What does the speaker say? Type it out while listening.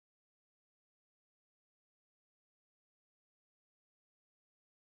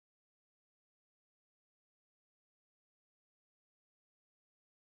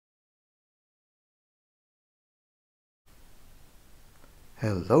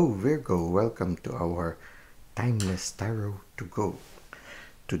Hello Virgo, welcome to our Timeless Tarot to Go.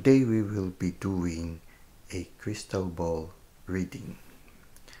 Today we will be doing a crystal ball reading.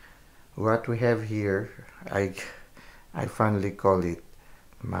 What we have here, I finally call it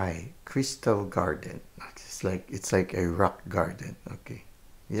my crystal garden. It's like a rock garden, okay?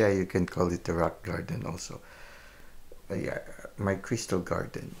 Yeah, you can call it a rock garden also. Yeah, my crystal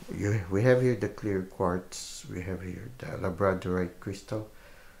garden. We have here the clear quartz, we have here the labradorite crystal,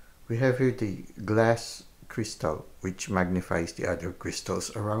 we have here the glass crystal, which magnifies the other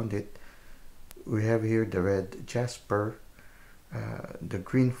crystals around it. We have here the red jasper, the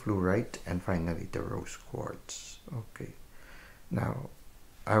green fluorite, and finally the rose quartz. Okay, now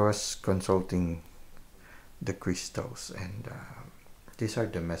I was consulting the crystals, and these are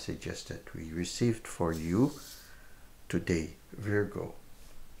the messages that we received for you today, Virgo.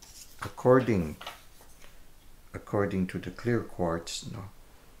 According to the clear quartz, no,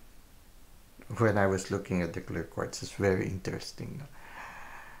 when I was looking at the clear quartz, it's very interesting. No?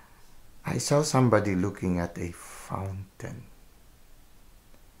 I saw somebody looking at a fountain.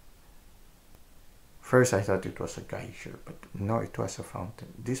 First I thought it was a geyser, but no, it was a fountain.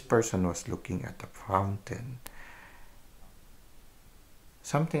 This person was looking at a fountain.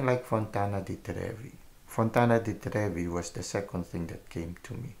 Something like Fontana di Trevi. Fontana di Trevi was the second thing that came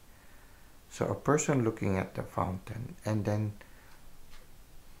to me. So a person looking at the fountain, and then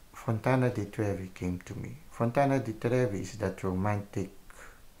Fontana di Trevi came to me. Fontana di Trevi is that romantic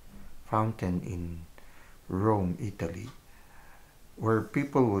fountain in Rome, Italy, where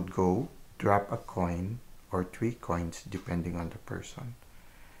people would go, drop a coin or 3 coins depending on the person,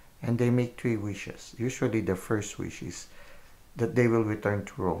 and they make 3 wishes. Usually the first wish is that they will return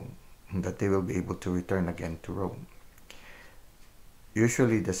to Rome, and that they will be able to return again to Rome.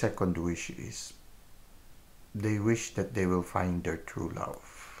 Usually the second wish is they wish that they will find their true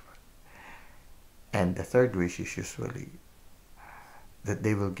love. And the third wish is usually that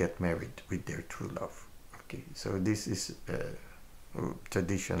they will get married with their true love. Okay, so this is a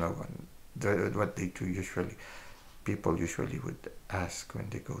traditional one. What they do usually, people usually would ask when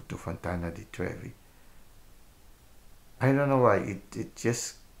they go to Fontana di Trevi. I don't know why, it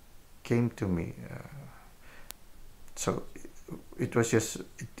just came to me. So it was just,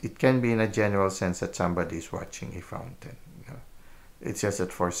 it can be in a general sense that somebody is watching a fountain. You know? It's just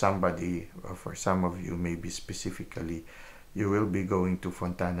that for somebody, or for some of you, maybe specifically, you will be going to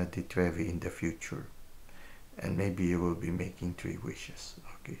Fontana di Trevi in the future. And maybe you will be making 3 wishes.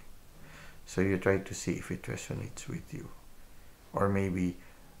 Okay. So you try to see if it resonates with you. Or maybe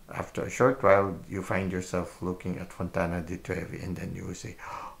after a short while, you find yourself looking at Fontana di Trevi, and then you will say,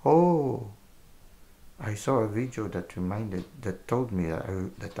 oh, I saw a video that told me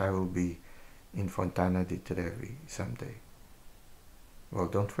that I will be in Fontana di Trevi someday. Well,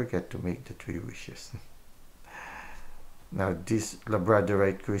 don't forget to make the 3 wishes. Now, this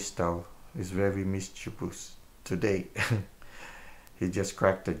labradorite crystal is very mischievous today. He just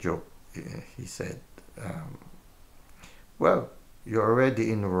cracked a joke. He said, well, you're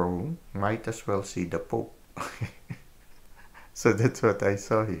already in Rome, might as well see the Pope. So that's what I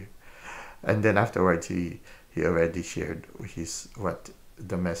saw here. And then afterwards, he already shared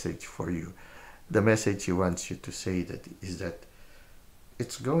the message for you. The message he wants you to say is that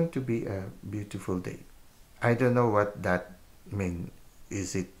it's going to be a beautiful day. I don't know what that means.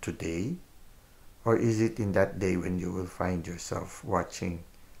 Is it today? Or is it in that day when you will find yourself watching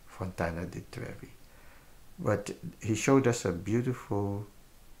Fontana di Trevi? But he showed us a beautiful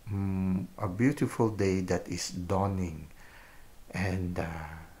day that is dawning, and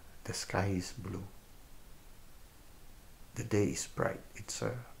the sky is blue. The day is bright. It's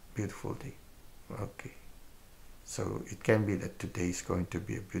a beautiful day. Okay. So it can be that today is going to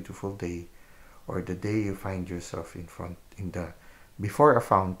be a beautiful day, or the day you find yourself before a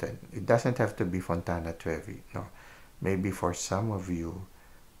fountain. It doesn't have to be Fontana Trevi. No. Maybe for some of you,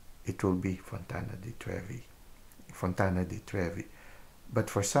 it will be Fontana di Trevi. Fontana di Trevi. But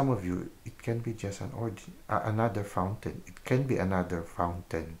for some of you, it can be just another fountain. It can be another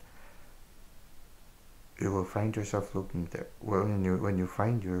fountain. You will find yourself looking there. Well, when you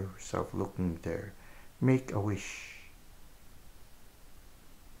find yourself looking there, make a wish.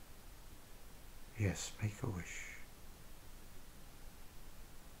 Yes, make a wish.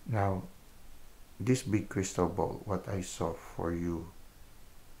 Now, this big crystal ball, what I saw for you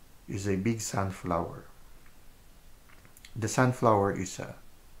is a big sunflower. The sunflower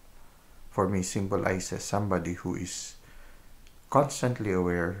for me, symbolizes somebody who is constantly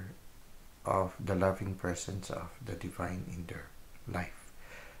aware of the loving presence of the divine in their life.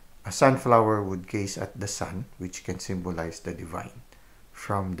 A sunflower would gaze at the sun, which can symbolize the divine,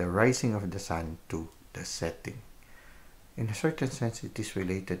 from the rising of the sun to the setting. In a certain sense, it is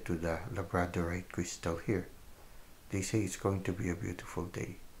related to the labradorite crystal here. They say it's going to be a beautiful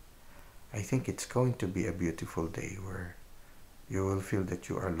day. I think it's going to be a beautiful day where you will feel that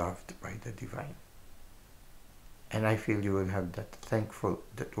you are loved by the divine. And I feel you will have that thankful,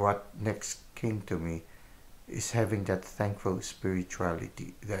 that what next came to me is having that thankful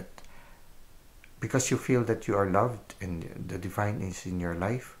spirituality, that because you feel that you are loved and the divine is in your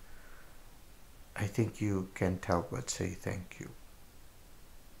life, I think you can't help but say thank you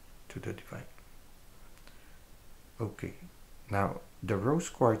to the divine. Okay, now the rose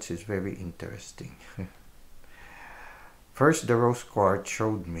quartz is very interesting. First, the rose quartz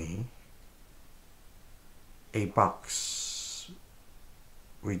showed me a box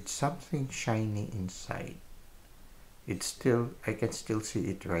with something shiny inside. It's still, I can still see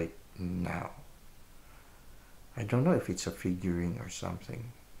it right now. I don't know if it's a figurine or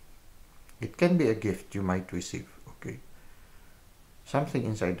something. It can be a gift you might receive, okay? Something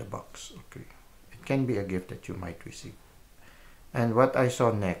inside the box, okay? It can be a gift that you might receive. And what I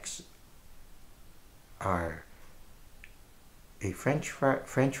saw next are a French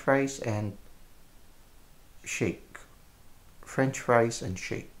fries and shake. French fries and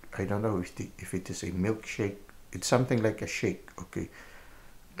shake. I don't know if it is a milkshake. It's something like a shake, okay?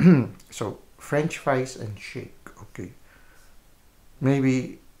 So, French fries and shake, okay?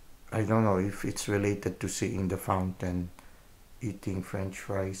 Maybe, I don't know if it's related to seeing the fountain, eating French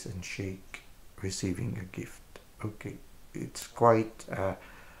fries and shake, receiving a gift, okay? It's quite,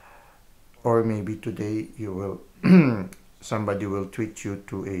 or maybe today you will, somebody will treat you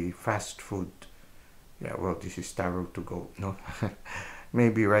to a fast food. Yeah, well, this is tarot to go, no?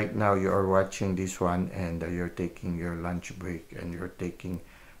 Maybe right now you are watching this one and you're taking your lunch break and you're taking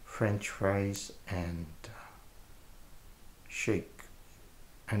French fries and shake.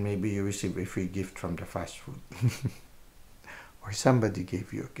 And maybe you receive a free gift from the fast food. Or somebody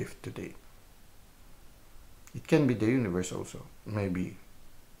gave you a gift today. It can be the universe also. Maybe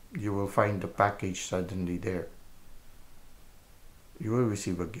you will find the package suddenly there. You will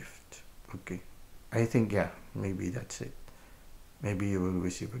receive a gift. Okay. I think, yeah, maybe that's it. Maybe you will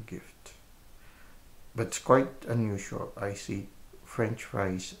receive a gift. But it's quite unusual. I see French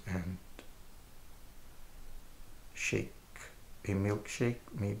fries and shake. A milkshake,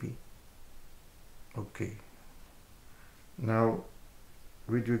 maybe. Okay. Now,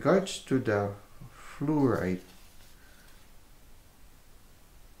 with regards to the fluorite,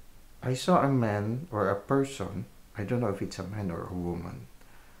 I saw a man or a person, I don't know if it's a man or a woman,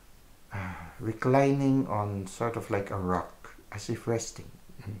 reclining on sort of like a rock, as if resting.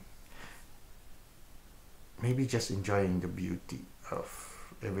 Maybe just enjoying the beauty of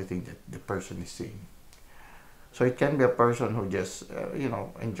everything that the person is seeing. So it can be a person who just,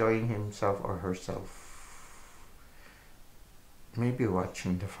 enjoying himself or herself. Maybe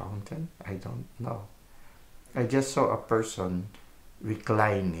watching the fountain, I don't know. I just saw a person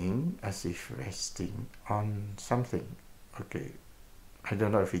reclining as if resting on something. Okay, I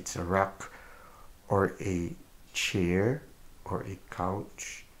don't know if it's a rock or a chair or a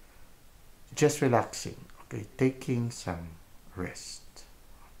couch. Just relaxing, okay, taking some rest.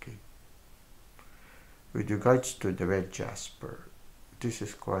 Okay. With regards to the red jasper, this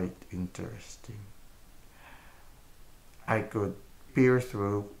is quite interesting. I could peer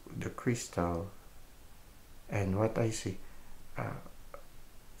through the crystal and what I see,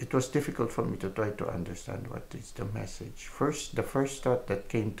 it was difficult for me to try to understand what is the message. The first thought that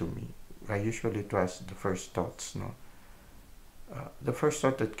came to me, I usually trust the first thoughts, no? The first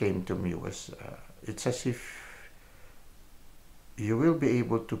thought that came to me was, it's as if you will be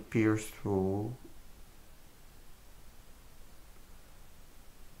able to pierce through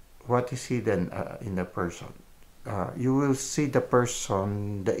what is hidden in the person. You will see the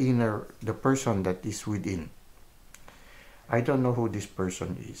person, the person that is within. I don't know who this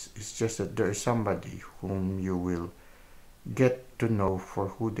person is. It's just that there is somebody whom you will get to know for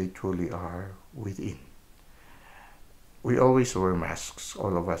who they truly are within. We always wear masks.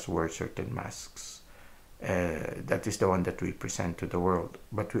 All of us wear certain masks. That is the one that we present to the world.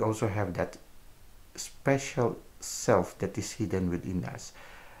 But we also have that special self that is hidden within us.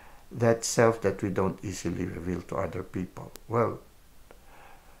 That self that we don't easily reveal to other people. Well,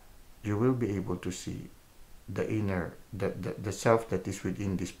 you will be able to see the inner, the self that is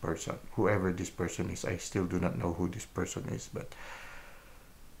within this person, whoever this person is. I still do not know who this person is, but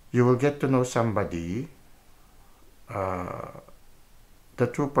you will get to know somebody, the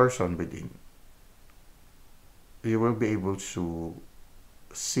true person within. You will be able to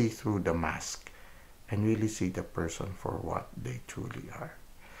see through the mask and really see the person for what they truly are.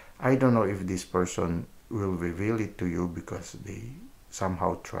 I don't know if this person will reveal it to you because they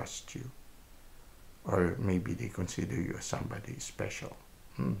somehow trust you, or maybe they consider you as somebody special.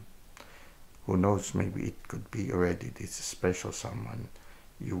 Who knows, maybe it could be already this special someone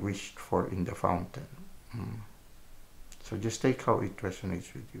you wished for in the fountain. So just take how it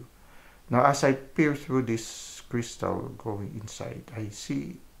resonates with you. Now, as I peer through this crystal going inside, I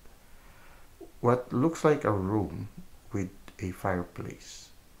see what looks like a room with a fireplace.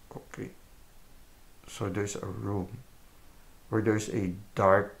 Okay. So there's a room where there's a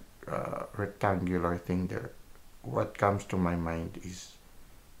dark rectangular thing there. What comes to my mind is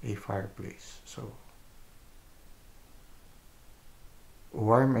a fireplace. So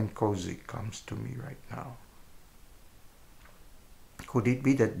warm and cozy comes to me right now. Could it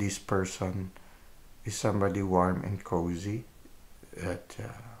be that this person is somebody warm and cozy? That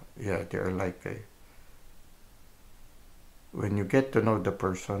yeah, they're like a, when you get to know the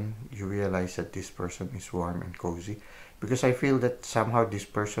person, you realize that this person is warm and cozy, because I feel that somehow this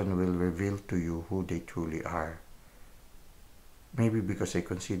person will reveal to you who they truly are. Maybe because they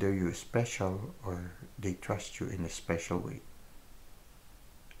consider you special, or they trust you in a special way.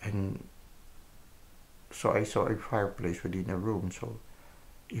 And so I saw a fireplace within a room. So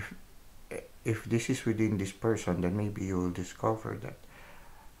if this is within this person, then maybe you will discover that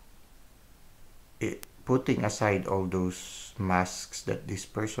putting aside all those masks that this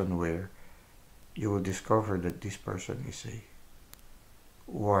person wear, you will discover that this person is a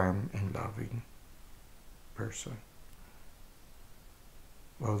warm and loving person.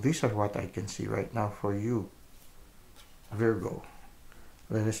 Well, these are what I can see right now for you, Virgo.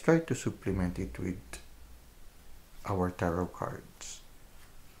 Let us try to supplement it with our tarot cards.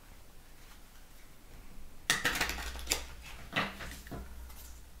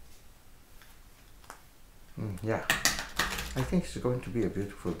 Yeah, I think it's going to be a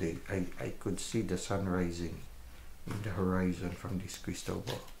beautiful day. I could see the sun rising in the horizon from this crystal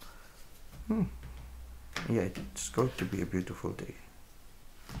ball. Yeah, it's going to be a beautiful day.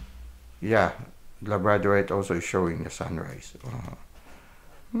 Yeah, Labradorite also is showing the sunrise.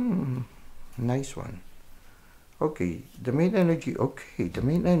 Nice one. Okay, the main energy. Okay, the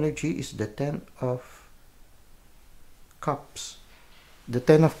main energy is the Ten of Cups. The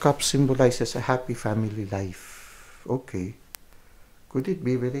Ten of Cups symbolizes a happy family life. Okay. Could it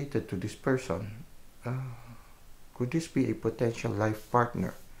be related to this person? Could this be a potential life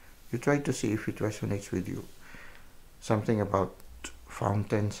partner? You try to see if it resonates with you. Something about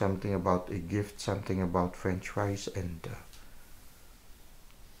fountain, something about a gift, something about French fries and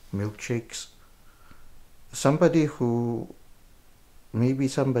milkshakes. Somebody who, maybe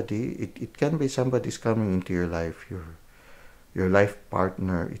somebody, it can be somebody's coming into your life, your life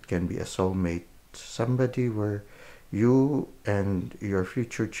partner. It can be a soulmate, somebody where you and your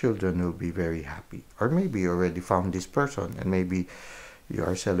future children will be very happy. Or maybe you already found this person and maybe you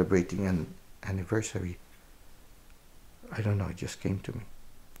are celebrating an anniversary. I don't know, it just came to me.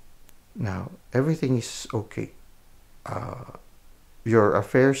 Now, everything is okay. Your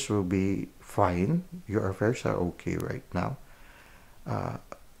affairs will be fine. Your affairs are okay right now.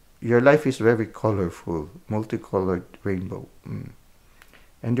 Your life is very colorful, multicolored rainbow.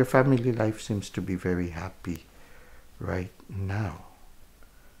 And your family life seems to be very happy right now.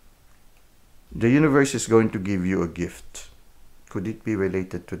 The universe is going to give you a gift. Could it be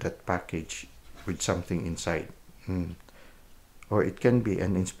related to that package with something inside? Or it can be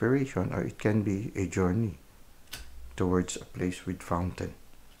an inspiration, or it can be a journey towards a place with fountain.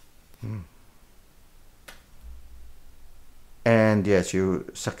 And yes, your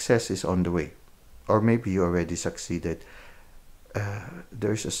success is on the way. Or maybe you already succeeded.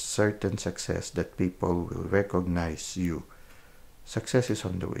 There's a certain success that people will recognize you. Success is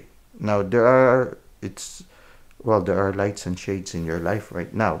on the way. Now, there are lights and shades in your life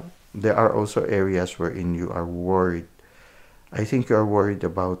right now. There are also areas wherein you are worried. I think you are worried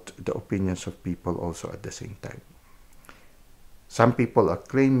about the opinions of people also at the same time. Some people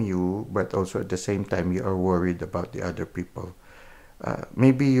acclaim you, but also at the same time you are worried about the other people.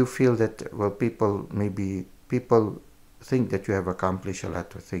 Maybe you feel that, well, people think that you have accomplished a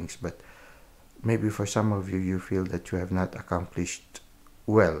lot of things, but maybe for some of you, you feel that you have not accomplished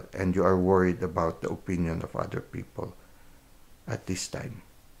well, and you are worried about the opinion of other people at this time.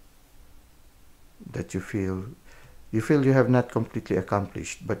 That you feel you have not completely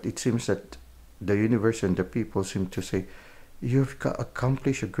accomplished, but it seems that the universe and the people seem to say, you've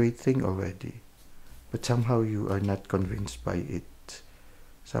accomplished a great thing already, but somehow you are not convinced by it.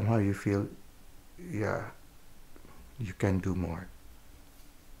 Somehow you feel, yeah, you can do more.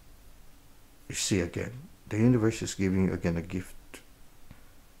 You see again, the universe is giving you again a gift.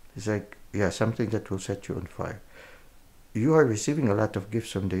 It's like, yeah, something that will set you on fire. You are receiving a lot of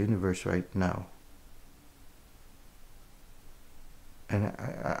gifts from the universe right now. And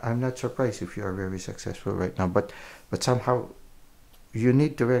I'm not surprised if you are very successful right now, but somehow you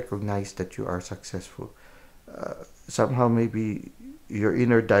need to recognize that you are successful. Somehow maybe your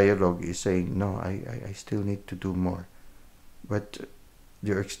inner dialogue is saying, no, I still need to do more. But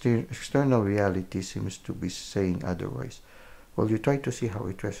your external reality seems to be saying otherwise. Well, you try to see how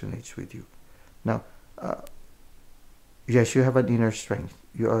it resonates with you. Now, yes, you have an inner strength.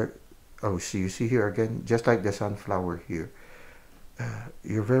 You are, oh, see, you see here again, just like the sunflower here.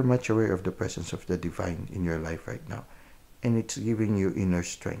 You're very much aware of the presence of the divine in your life right now. And it's giving you inner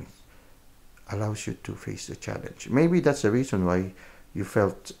strength. Allows you to face the challenge. Maybe that's the reason why you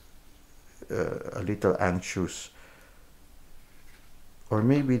felt a little anxious. Or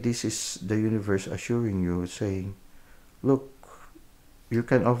maybe this is the universe assuring you, saying, look, you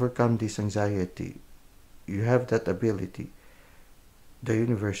can overcome this anxiety. You have that ability. The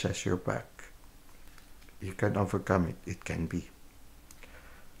universe has your back. You can overcome it. It can be.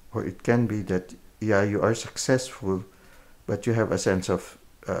 Or it can be that, yeah, you are successful, but you have a sense of,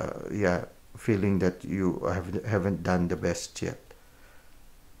 feeling that you haven't done the best yet.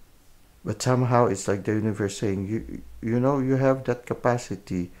 But somehow it's like the universe saying, you know, you have that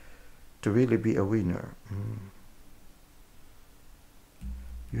capacity to really be a winner.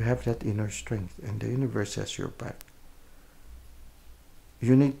 You have that inner strength, and the universe has your back.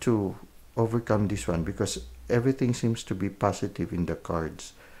 You need to overcome this one because everything seems to be positive in the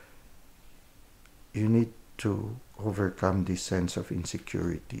cards. You need to overcome this sense of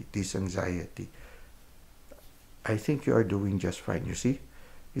insecurity, this anxiety. I think you are doing just fine, you see?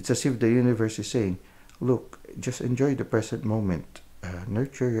 It's as if the universe is saying, look, just enjoy the present moment.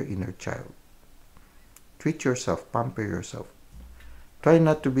 Nurture your inner child. Treat yourself, pamper yourself. Try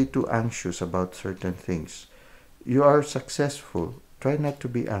not to be too anxious about certain things. You are successful. Try not to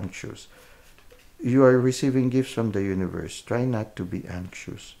be anxious. You are receiving gifts from the universe. Try not to be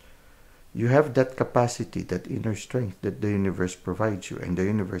anxious. You have that capacity, that inner strength that the universe provides you, and the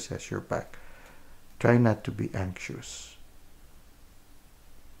universe has your back. Try not to be anxious.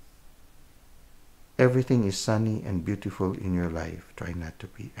 Everything is sunny and beautiful in your life. Try not to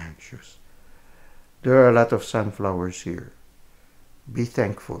be anxious. There are a lot of sunflowers here. Be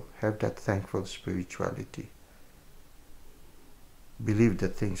thankful. Have that thankful spirituality. Believe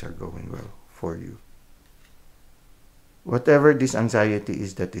that things are going well for you. Whatever this anxiety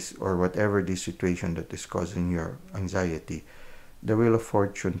is or whatever this situation that is causing your anxiety, the wheel of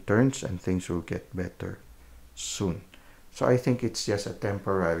fortune turns and things will get better soon. So I think it's just a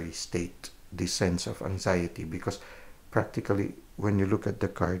temporary state, this sense of anxiety, because practically when you look at the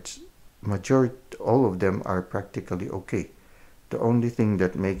cards, all of them are practically okay. The only thing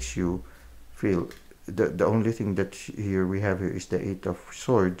that makes you feel, the only thing that we have here is the Eight of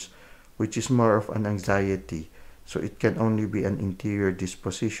Swords, which is more of an anxiety. So it can only be an interior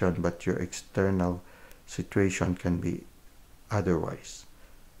disposition, but your external situation can be otherwise.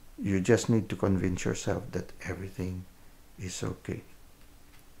 You just need to convince yourself that everything is okay.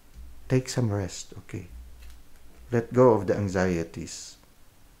 Take some rest, okay? Let go of the anxieties.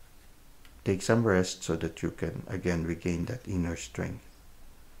 Take some rest so that you can again regain that inner strength.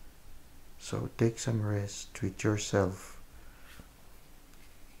 So take some rest, treat yourself.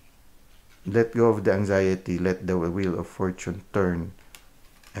 Let go of the anxiety, let the wheel of fortune turn,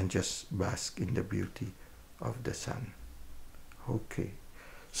 and just bask in the beauty of the sun. Okay.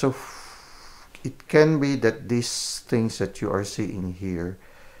 So it can be that these things that you are seeing here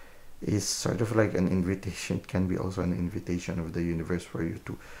is sort of like an invitation. It can be also an invitation of the universe for you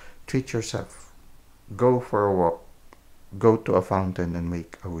to treat yourself. Go for a walk. Go to a fountain and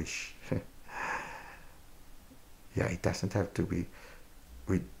make a wish. Yeah, it doesn't have to be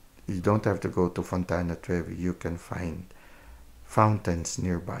you don't have to go to Fontana Trevi. You can find fountains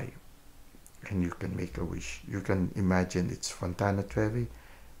nearby and you can make a wish. You can imagine it's Fontana Trevi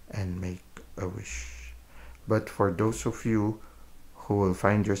and make a wish. But for those of you who will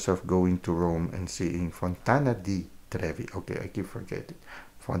find yourself going to Rome and seeing Fontana di Trevi, okay, I keep forgetting,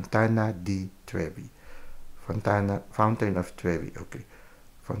 Fontana di Trevi, Fountain of Trevi, okay,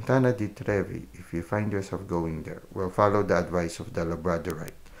 Fontana di Trevi, if you find yourself going there, well, follow the advice of the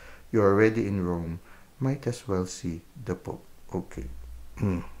Labradorite. You're already in Rome, might as well see the Pope. Okay.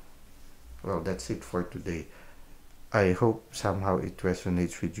 Well, that's it for today. I hope somehow it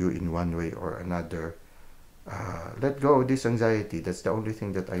resonates with you in one way or another. Let go of this anxiety. That's the only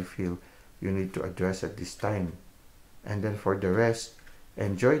thing that I feel you need to address at this time. And then for the rest,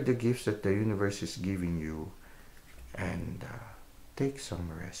 Enjoy the gifts that the universe is giving you, and take some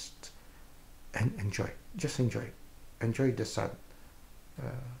rest and enjoy. Just enjoy. Enjoy the sun. Uh,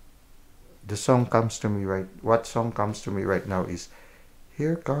 the song comes to me right. What song comes to me right now is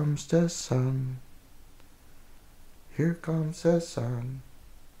 "Here Comes the Sun, Here Comes the Sun,"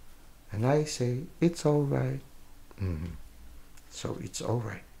 and I say it's all right. Mm-hmm. So it's all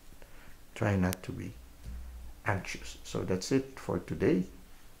right. Try not to be anxious. So that's it for today.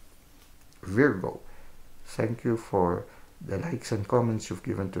 Virgo, thank you for the likes and comments you've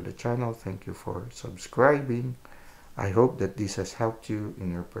given to the channel. Thank you for subscribing. I hope that this has helped you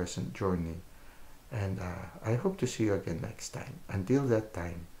in your present journey. And I hope to see you again next time. Until that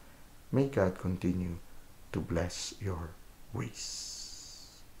time, may God continue to bless your ways.